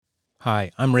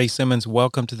Hi, I'm Ray Simmons.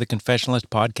 Welcome to the Confessionalist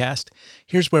podcast.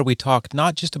 Here's where we talk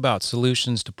not just about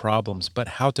solutions to problems, but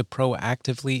how to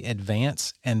proactively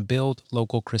advance and build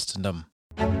local Christendom.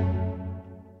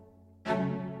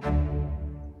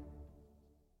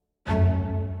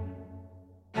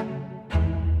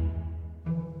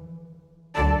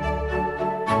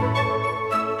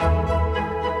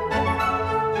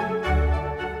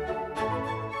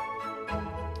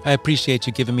 I appreciate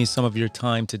you giving me some of your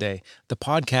time today. The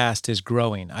podcast is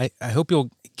growing. I hope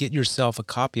you'll get yourself a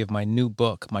copy of my new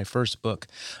book, my first book,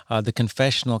 The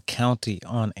Confessional County,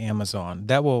 on Amazon.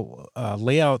 That will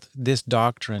lay out this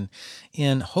doctrine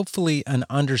in hopefully an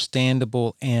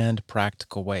understandable and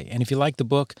practical way. And if you like the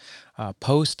book,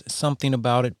 post something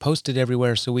about it, post it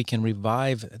everywhere so we can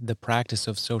revive the practice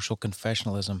of social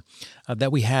confessionalism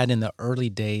that we had in the early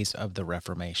days of the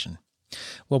Reformation.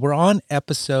 Well, we're on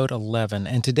episode 11,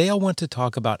 and today I want to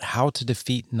talk about how to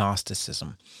defeat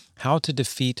Gnosticism. How to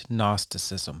defeat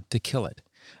Gnosticism, to kill it.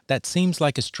 That seems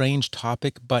like a strange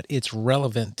topic, but it's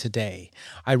relevant today.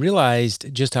 I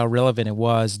realized just how relevant it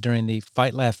was during the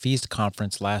Fight, Laugh, Feast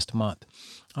conference last month.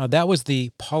 That was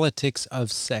the Politics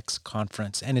of Sex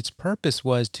conference, and its purpose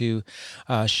was to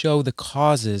show the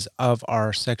causes of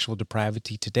our sexual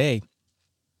depravity today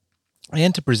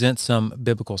and to present some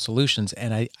biblical solutions.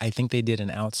 And I think they did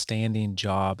an outstanding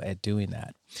job at doing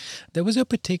that. There was a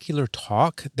particular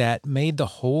talk that made the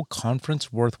whole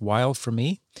conference worthwhile for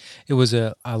me. It was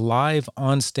a live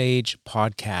on-stage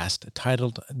podcast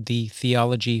titled The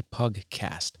Theology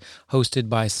Pugcast, hosted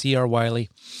by C.R. Wiley,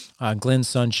 Glenn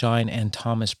Sunshine, and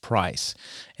Thomas Price.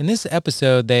 In this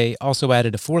episode, they also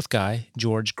added a fourth guy,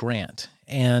 George Grant.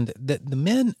 And the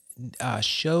men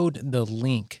showed the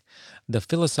link, the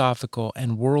philosophical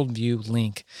and worldview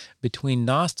link between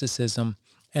Gnosticism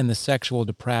and the sexual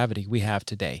depravity we have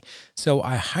today. So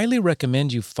I highly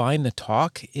recommend you find the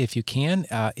talk if you can.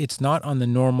 It's not on the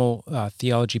normal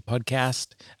theology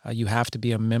podcast. You have to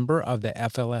be a member of the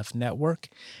FLF network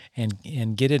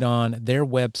and get it on their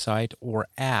website or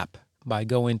app by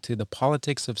going to the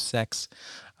Politics of Sex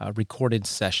recorded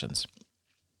sessions.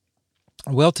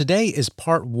 Well, today is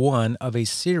part one of a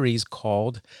series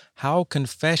called How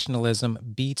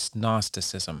Confessionalism Beats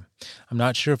Gnosticism. I'm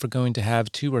not sure if we're going to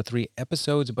have 2 or 3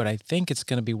 episodes, but I think it's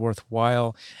going to be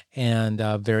worthwhile and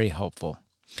very helpful.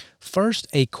 First,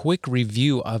 a quick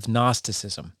review of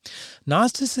Gnosticism.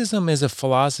 Gnosticism is a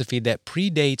philosophy that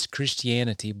predates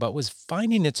Christianity, but was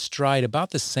finding its stride about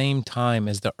the same time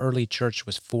as the early church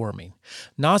was forming.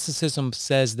 Gnosticism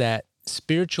says that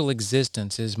spiritual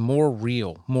existence is more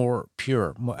real, more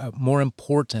pure, more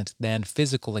important than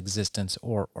physical existence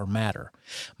or matter.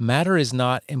 Matter is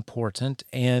not important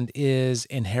and is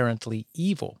inherently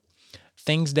evil.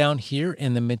 Things down here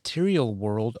in the material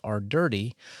world are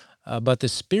dirty, but the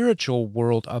spiritual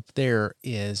world up there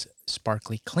is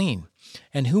sparkly clean.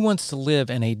 And who wants to live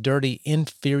in a dirty,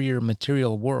 inferior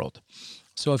material world?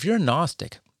 So if you're a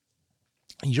Gnostic,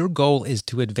 your goal is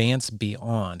to advance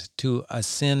beyond, to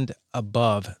ascend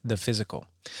above the physical.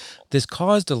 This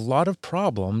caused a lot of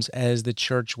problems as the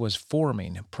church was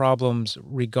forming, problems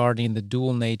regarding the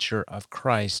dual nature of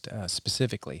Christ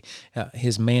specifically,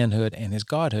 his manhood and his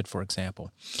godhood, for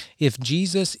example. If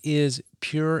Jesus is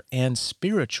pure and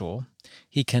spiritual,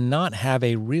 he cannot have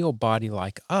a real body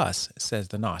like us, says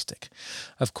the Gnostic.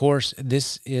 Of course,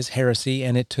 this is heresy,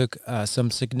 and it took some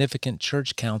significant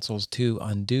church councils to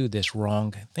undo this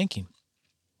wrong thinking.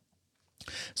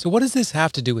 So what does this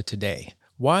have to do with today?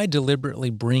 Why deliberately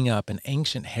bring up an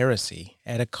ancient heresy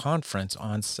at a conference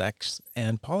on sex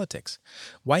and politics?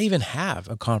 Why even have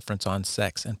a conference on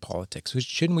sex and politics?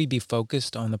 Shouldn't we be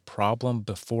focused on the problem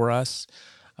before us,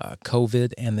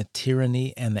 COVID and the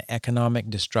tyranny and the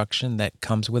economic destruction that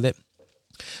comes with it?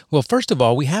 Well, first of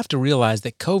all, we have to realize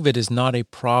that COVID is not a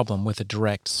problem with a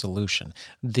direct solution.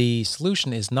 The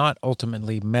solution is not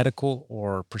ultimately medical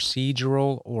or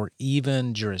procedural or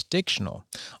even jurisdictional,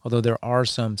 although there are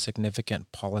some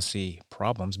significant policy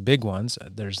problems, big ones.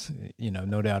 There's,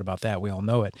 no doubt about that. We all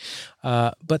know it.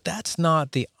 But that's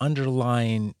not the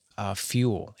underlying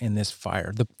fuel in this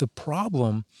fire. The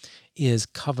problem is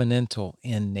covenantal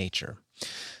in nature.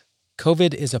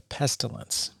 COVID is a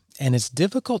pestilence. And it's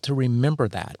difficult to remember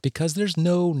that because there's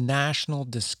no national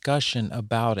discussion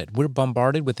about it. We're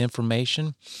bombarded with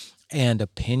information and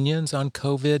opinions on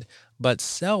COVID, but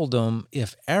seldom,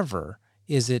 if ever,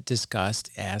 is it discussed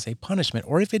as a punishment.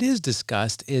 Or if it is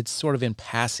discussed, it's sort of in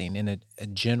passing in a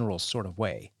general sort of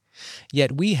way.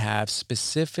 Yet we have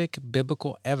specific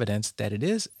biblical evidence that it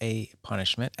is a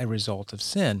punishment, a result of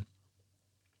sin.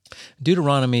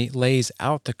 Deuteronomy lays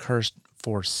out the curse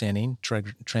for sinning,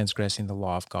 transgressing the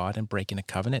law of God, and breaking a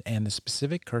covenant. And the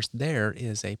specific curse there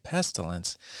is a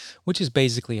pestilence, which is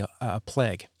basically a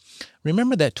plague.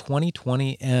 Remember that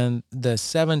 2020 and the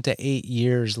 7 to 8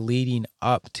 years leading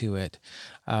up to it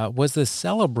was the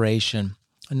celebration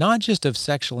not just of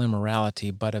sexual immorality,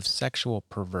 but of sexual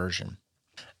perversion.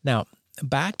 Now,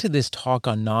 back to this talk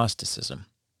on Gnosticism.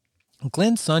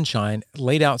 Glenn Sunshine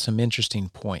laid out some interesting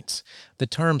points. The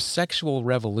term sexual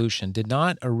revolution did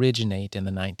not originate in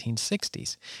the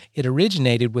 1960s. It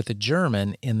originated with a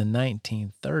German in the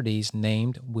 1930s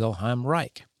named Wilhelm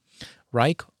Reich.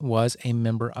 Reich was a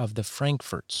member of the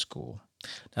Frankfurt School.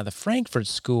 Now, the Frankfurt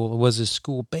School was a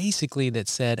school basically that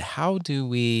said, how do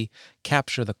we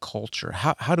capture the culture?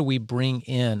 How do we bring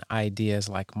in ideas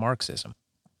like Marxism?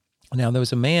 Now, there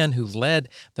was a man who led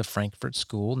the Frankfurt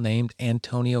School named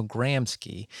Antonio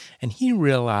Gramsci, and he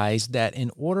realized that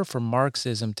in order for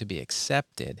Marxism to be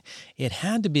accepted, it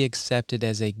had to be accepted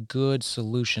as a good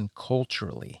solution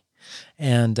culturally.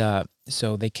 And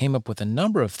so they came up with a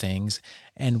number of things,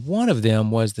 and one of them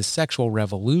was the sexual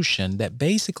revolution that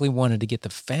basically wanted to get the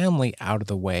family out of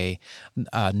the way,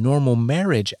 normal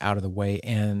marriage out of the way,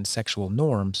 and sexual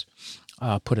norms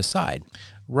put aside.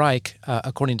 Reich,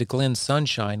 according to Glenn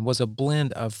Sunshine, was a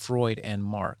blend of Freud and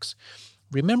Marx.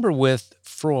 Remember with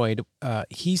Freud,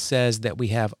 he says that we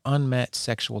have unmet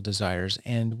sexual desires,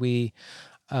 and we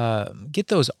get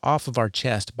those off of our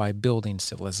chest by building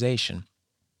civilization.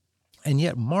 And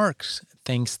yet Marx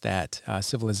thinks that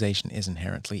civilization is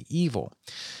inherently evil.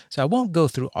 So I won't go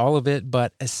through all of it,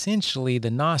 but essentially the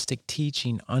Gnostic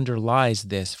teaching underlies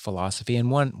this philosophy.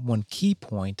 And one key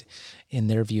point in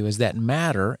their view is that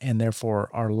matter, and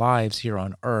therefore our lives here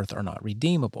on earth, are not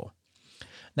redeemable.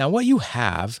 Now, what you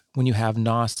have when you have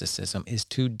Gnosticism is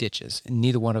two ditches, and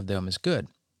neither one of them is good.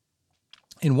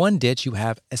 In one ditch, you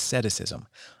have asceticism,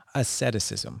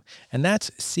 and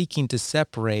that's seeking to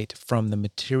separate from the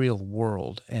material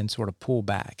world and sort of pull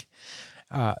back.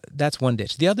 That's one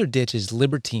ditch. The other ditch is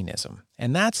libertinism,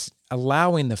 and that's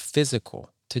allowing the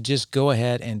physical to just go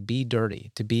ahead and be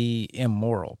dirty, to be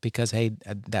immoral, because, hey,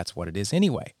 that's what it is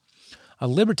anyway. A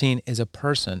libertine is a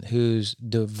person who's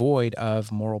devoid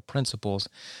of moral principles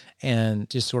and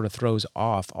just sort of throws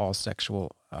off all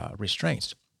sexual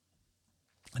restraints.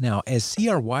 Now, as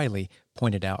C.R. Wiley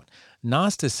pointed out,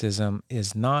 Gnosticism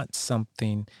is not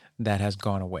something that has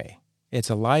gone away. It's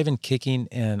alive and kicking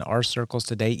in our circles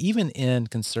today, even in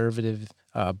conservative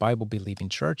Bible-believing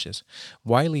churches.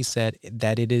 Wiley said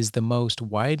that it is the most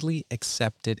widely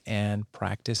accepted and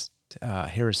practiced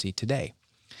heresy today.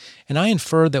 And I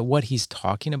infer that what he's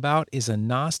talking about is a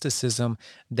Gnosticism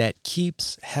that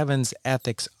keeps heaven's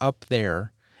ethics up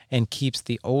there and keeps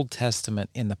the Old Testament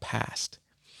in the past.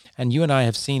 And you and I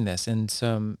have seen this in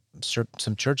some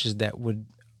churches that would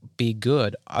be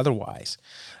good otherwise.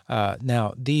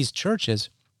 Now, these churches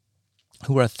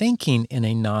who are thinking in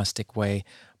a Gnostic way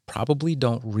probably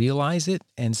don't realize it,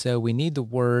 and so we need the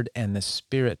Word and the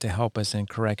Spirit to help us in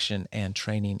correction and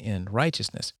training in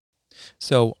righteousness.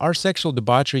 So our sexual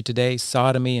debauchery today,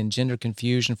 sodomy and gender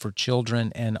confusion for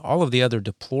children, and all of the other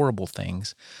deplorable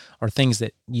things, are things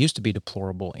that used to be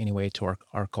deplorable anyway to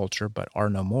our culture, but are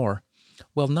no more.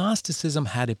 Well, Gnosticism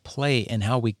had a play in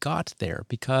how we got there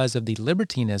because of the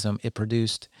libertinism it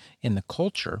produced in the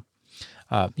culture.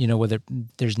 Whether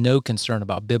there's no concern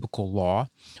about biblical law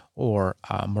or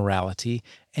morality,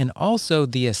 and also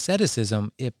the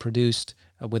asceticism it produced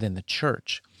within the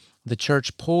church. The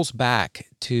church pulls back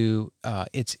to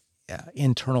its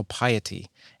internal piety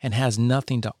and has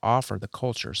nothing to offer the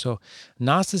culture. So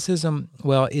Gnosticism,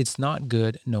 well, it's not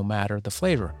good no matter the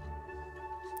flavor.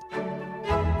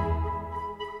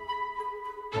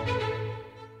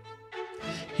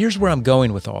 Here's where I'm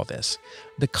going with all this.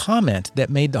 The comment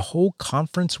that made the whole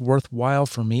conference worthwhile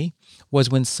for me was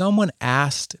when someone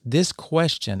asked this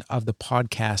question of the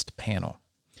podcast panel.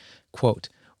 Quote,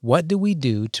 "What do we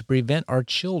do to prevent our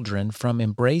children from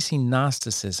embracing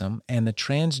Gnosticism and the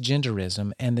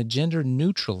transgenderism and the gender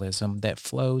neutralism that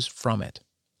flows from it?"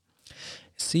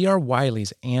 C.R.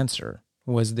 Wiley's answer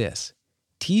was this: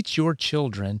 teach your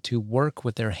children to work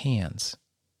with their hands.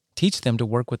 Teach them to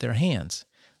work with their hands.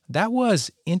 That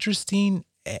was interesting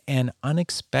and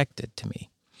unexpected to me.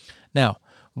 Now,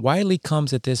 Wiley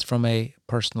comes at this from a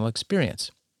personal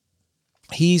experience.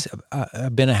 He's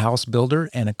been a house builder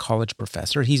and a college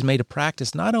professor. He's made a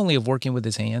practice not only of working with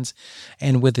his hands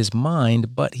and with his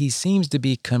mind, but he seems to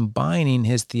be combining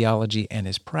his theology and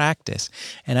his practice.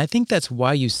 And I think that's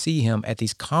why you see him at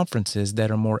these conferences that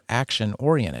are more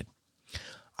action-oriented.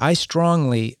 I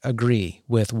strongly agree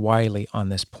with Wiley on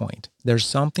this point. There's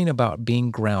something about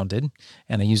being grounded,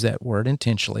 and I use that word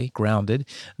intentionally, grounded,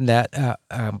 that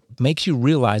makes you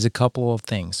realize a couple of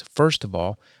things. First of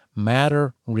all,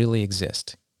 matter really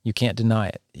exists. You can't deny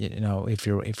it, if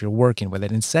you're working with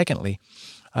it. And secondly,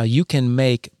 you can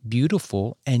make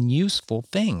beautiful and useful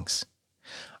things.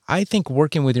 I think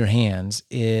working with your hands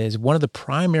is one of the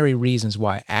primary reasons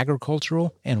why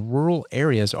agricultural and rural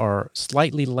areas are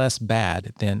slightly less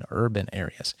bad than urban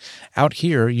areas. Out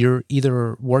here, you're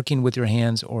either working with your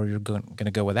hands or you're going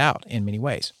to go without in many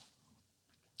ways.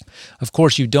 Of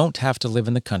course, you don't have to live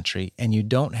in the country and you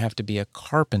don't have to be a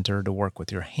carpenter to work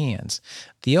with your hands.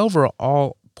 The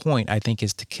overall point, I think,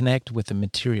 is to connect with the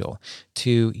material,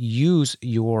 to use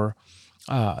your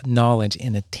knowledge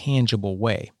in a tangible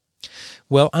way.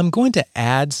 Well, I'm going to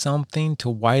add something to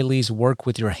Wiley's work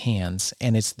with your hands,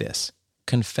 and it's this: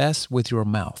 confess with your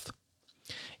mouth.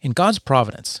 In God's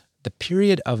providence, the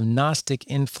period of Gnostic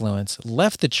influence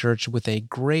left the church with a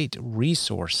great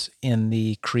resource in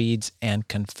the creeds and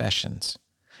confessions.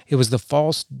 It was the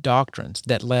false doctrines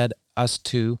that led us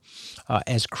to,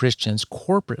 as Christians,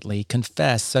 corporately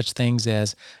confess such things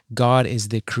as God is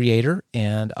the creator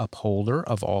and upholder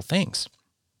of all things.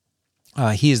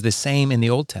 He is the same in the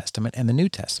Old Testament and the New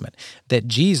Testament, that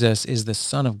Jesus is the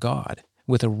Son of God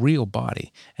with a real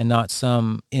body and not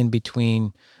some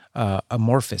in-between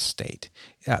amorphous state.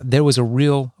 There was a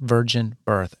real virgin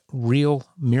birth, real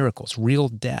miracles, real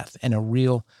death, and a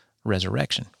real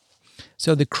resurrection.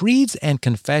 So the creeds and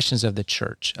confessions of the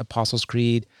church, Apostles'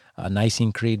 Creed,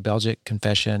 Nicene Creed, Belgic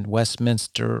Confession,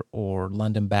 Westminster or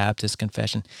London Baptist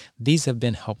Confession, these have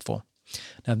been helpful.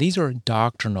 Now, these are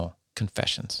doctrinal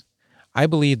confessions. I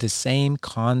believe the same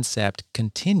concept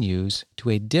continues to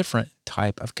a different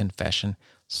type of confession,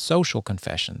 social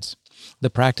confessions. The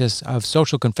practice of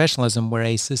social confessionalism where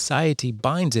a society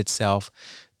binds itself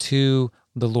to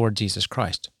the Lord Jesus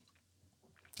Christ.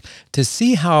 To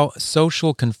see how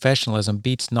social confessionalism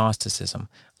beats Gnosticism,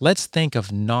 let's think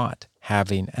of not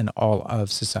having an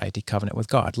all-of-society covenant with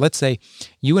God. Let's say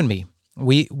you and me,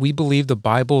 we believe the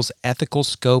Bible's ethical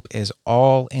scope is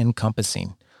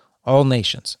all-encompassing. All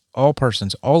nations, all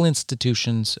persons, all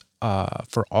institutions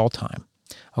for all time.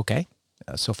 Okay,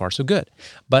 so far so good.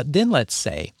 But then let's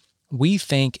say we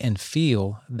think and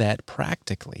feel that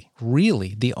practically,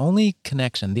 really, the only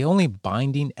connection, the only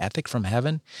binding ethic from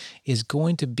heaven is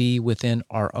going to be within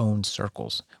our own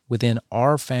circles, within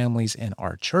our families and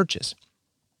our churches.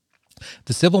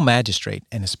 The civil magistrate,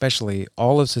 and especially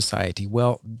all of society,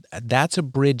 well, that's a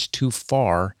bridge too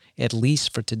far, at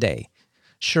least for today.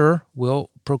 Sure, we'll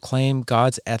proclaim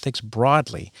God's ethics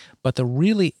broadly, but the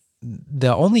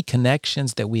only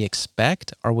connections that we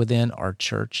expect are within our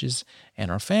churches and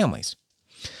our families.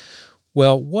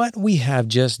 Well, what we have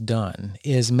just done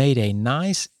is made a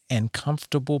nice and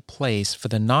comfortable place for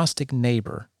the Gnostic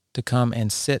neighbor to come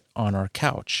and sit on our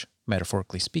couch,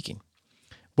 metaphorically speaking.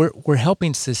 We're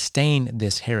helping sustain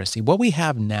this heresy. What we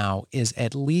have now is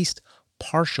at least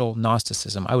partial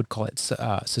Gnosticism. I would call it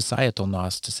societal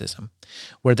Gnosticism,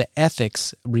 where the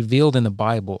ethics revealed in the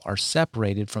Bible are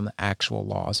separated from the actual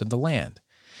laws of the land.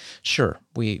 Sure,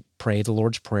 we pray the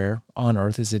Lord's Prayer on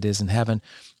earth as it is in heaven,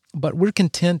 but we're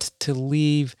content to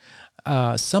leave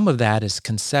some of that as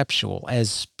conceptual, as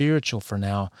spiritual for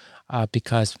now,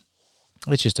 because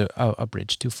it's just a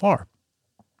bridge too far.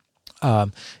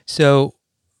 So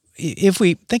if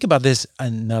we think about this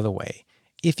another way,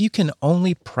 if you can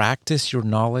only practice your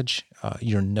knowledge,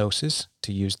 your gnosis,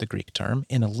 to use the Greek term,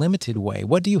 in a limited way,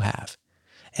 what do you have?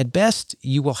 At best,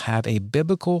 you will have a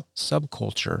biblical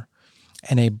subculture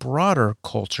and a broader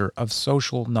culture of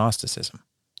social Gnosticism.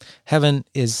 Heaven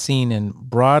is seen in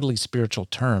broadly spiritual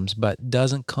terms, but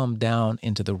doesn't come down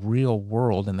into the real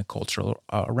world and the culture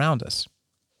around us.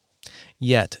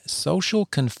 Yet, social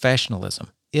confessionalism,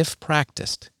 if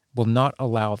practiced, will not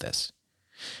allow this.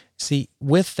 See,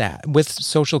 with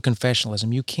social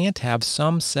confessionalism, you can't have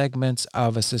some segments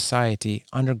of a society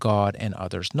under God and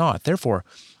others not. Therefore,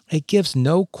 it gives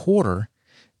no quarter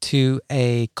to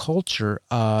a culture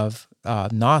of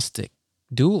Gnostic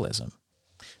dualism.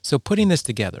 So putting this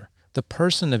together, the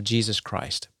person of Jesus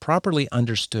Christ, properly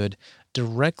understood,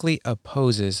 directly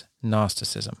opposes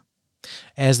Gnosticism.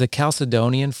 As the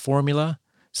Chalcedonian formula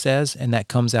says, and that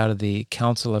comes out of the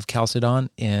Council of Chalcedon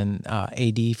in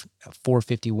AD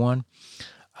 451,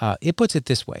 it puts it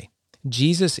this way: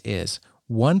 Jesus is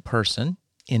one person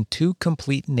in two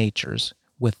complete natures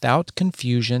without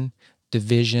confusion,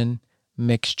 division,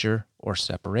 mixture, or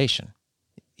separation.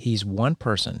 He's one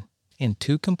person in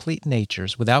two complete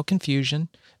natures without confusion,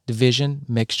 division,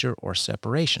 mixture, or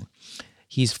separation.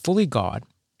 He's fully God,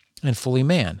 and fully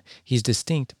man. He's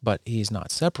distinct, but he is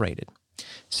not separated.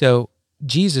 So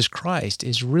Jesus Christ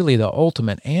is really the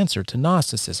ultimate answer to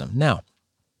Gnosticism. Now,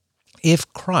 if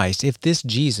this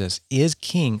Jesus is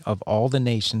King of all the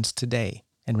nations today,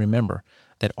 and remember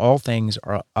that all things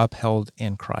are upheld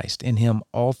in Christ, in him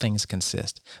all things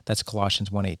consist. That's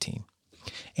Colossians 1:18.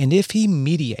 And if he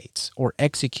mediates or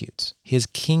executes his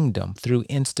kingdom through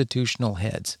institutional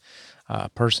heads,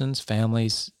 persons,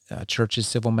 families, churches,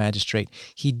 civil magistrate,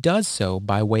 he does so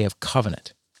by way of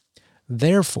covenant.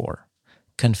 Therefore,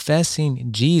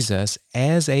 confessing Jesus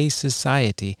as a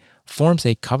society forms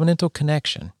a covenantal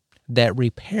connection that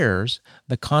repairs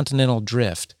the continental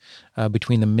drift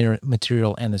between the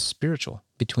material and the spiritual,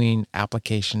 between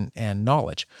application and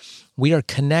knowledge. We are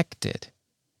connected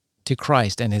to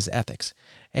Christ and his ethics.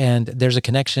 And there's a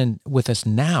connection with us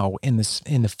now in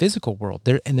the physical world.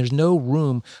 There's no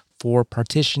room for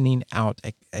partitioning out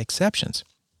exceptions.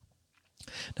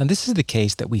 Now, this is the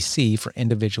case that we see for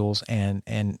individuals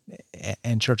and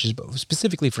churches, but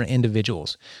specifically for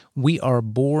individuals. We are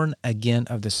born again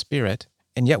of the Spirit,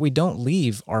 and yet we don't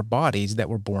leave our bodies that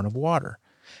were born of water.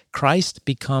 Christ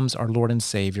becomes our Lord and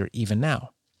Savior even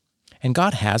now. And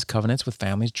God has covenants with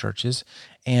families, churches,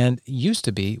 and used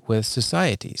to be with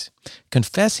societies.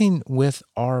 Confessing with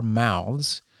our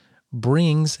mouths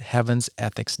brings heaven's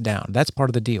ethics down. That's part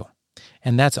of the deal.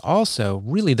 And that's also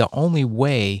really the only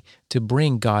way to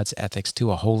bring God's ethics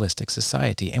to a holistic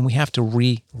society. And we have to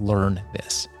relearn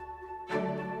this.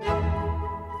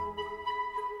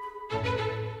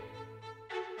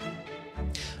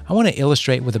 I want to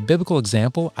illustrate with a biblical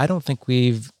example I don't think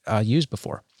we've used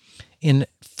before. In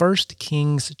 1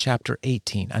 Kings chapter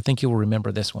 18, I think you'll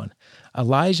remember this one,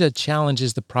 Elijah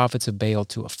challenges the prophets of Baal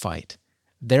to a fight.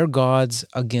 Their gods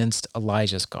against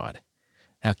Elijah's God.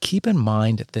 Now keep in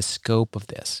mind the scope of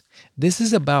this. This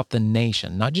is about the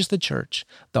nation, not just the church,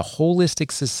 the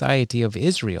holistic society of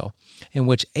Israel in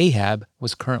which Ahab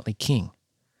was currently king.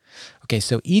 Okay,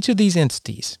 so each of these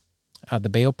entities, the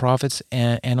Baal prophets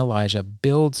and Elijah,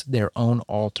 builds their own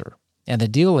altar. And the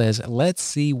deal is, let's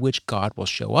see which God will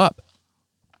show up.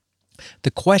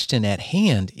 The question at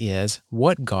hand is,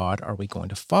 what God are we going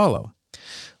to follow?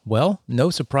 Well, no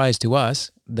surprise to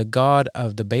us, the God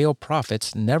of the Baal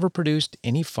prophets never produced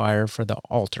any fire for the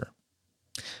altar.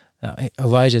 Now,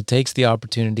 Elijah takes the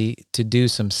opportunity to do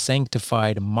some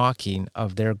sanctified mocking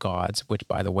of their gods, which,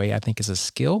 by the way, I think is a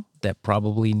skill that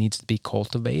probably needs to be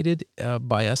cultivated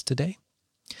by us today.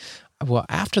 Well,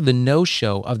 after the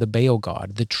no-show of the Baal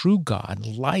god, the true God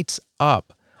lights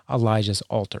up Elijah's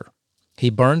altar. He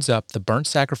burns up the burnt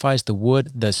sacrifice, the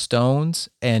wood, the stones,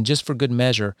 and just for good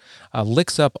measure,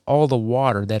 licks up all the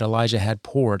water that Elijah had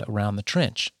poured around the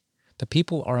trench. The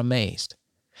people are amazed.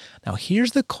 Now,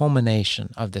 here's the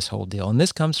culmination of this whole deal, and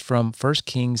this comes from 1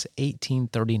 Kings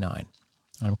 18:39.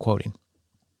 I'm quoting.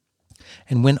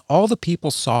 And when all the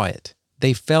people saw it,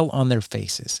 they fell on their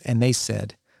faces, and they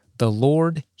said, "The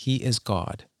Lord, He is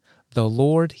God. The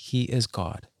Lord, He is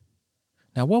God."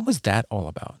 Now, what was that all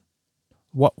about?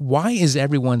 Why is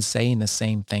everyone saying the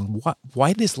same thing?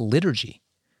 Why this liturgy?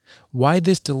 Why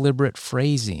this deliberate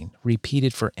phrasing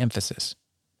repeated for emphasis?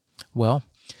 Well,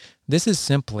 this is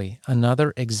simply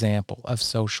another example of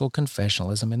social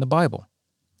confessionalism in the Bible.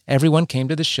 Everyone came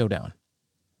to the showdown,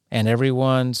 and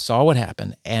everyone saw what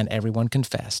happened, and everyone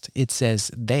confessed. It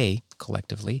says they,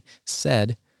 collectively,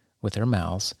 said with their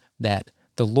mouths that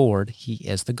the Lord, He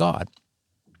is the God.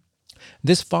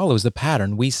 This follows the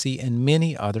pattern we see in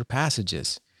many other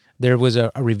passages. There was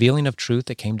a revealing of truth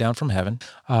that came down from heaven,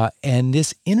 and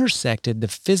this intersected the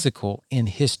physical in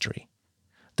history.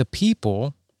 The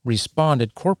people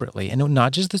responded corporately, and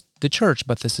not just the church,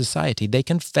 but the society. They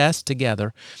confessed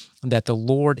together that the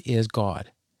Lord is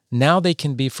God. Now they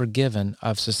can be forgiven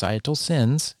of societal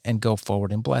sins and go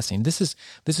forward in blessing. This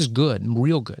is good,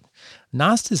 real good.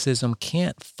 Gnosticism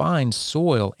can't find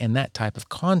soil in that type of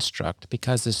construct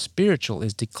because the spiritual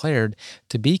is declared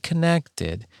to be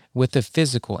connected with the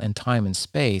physical in time and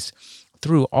space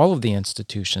through all of the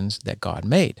institutions that God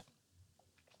made.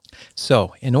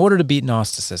 So, in order to beat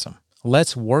Gnosticism,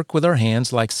 let's work with our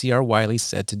hands like C.R. Wiley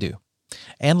said to do.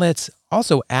 And let's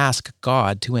also ask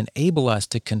God to enable us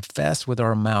to confess with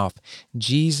our mouth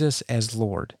Jesus as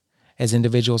Lord, as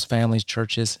individuals, families,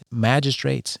 churches,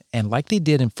 magistrates, and like they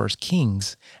did in 1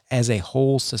 Kings, as a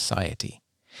whole society.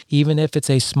 Even if it's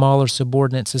a smaller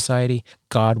subordinate society,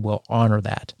 God will honor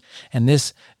that. And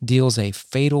this deals a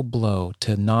fatal blow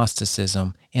to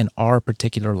Gnosticism in our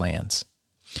particular lands.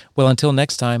 Well, until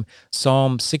next time,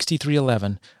 Psalm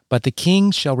 63:11, "But the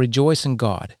king shall rejoice in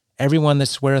God. Everyone that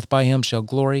sweareth by him shall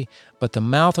glory, but the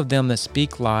mouth of them that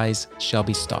speak lies shall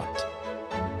be stopped."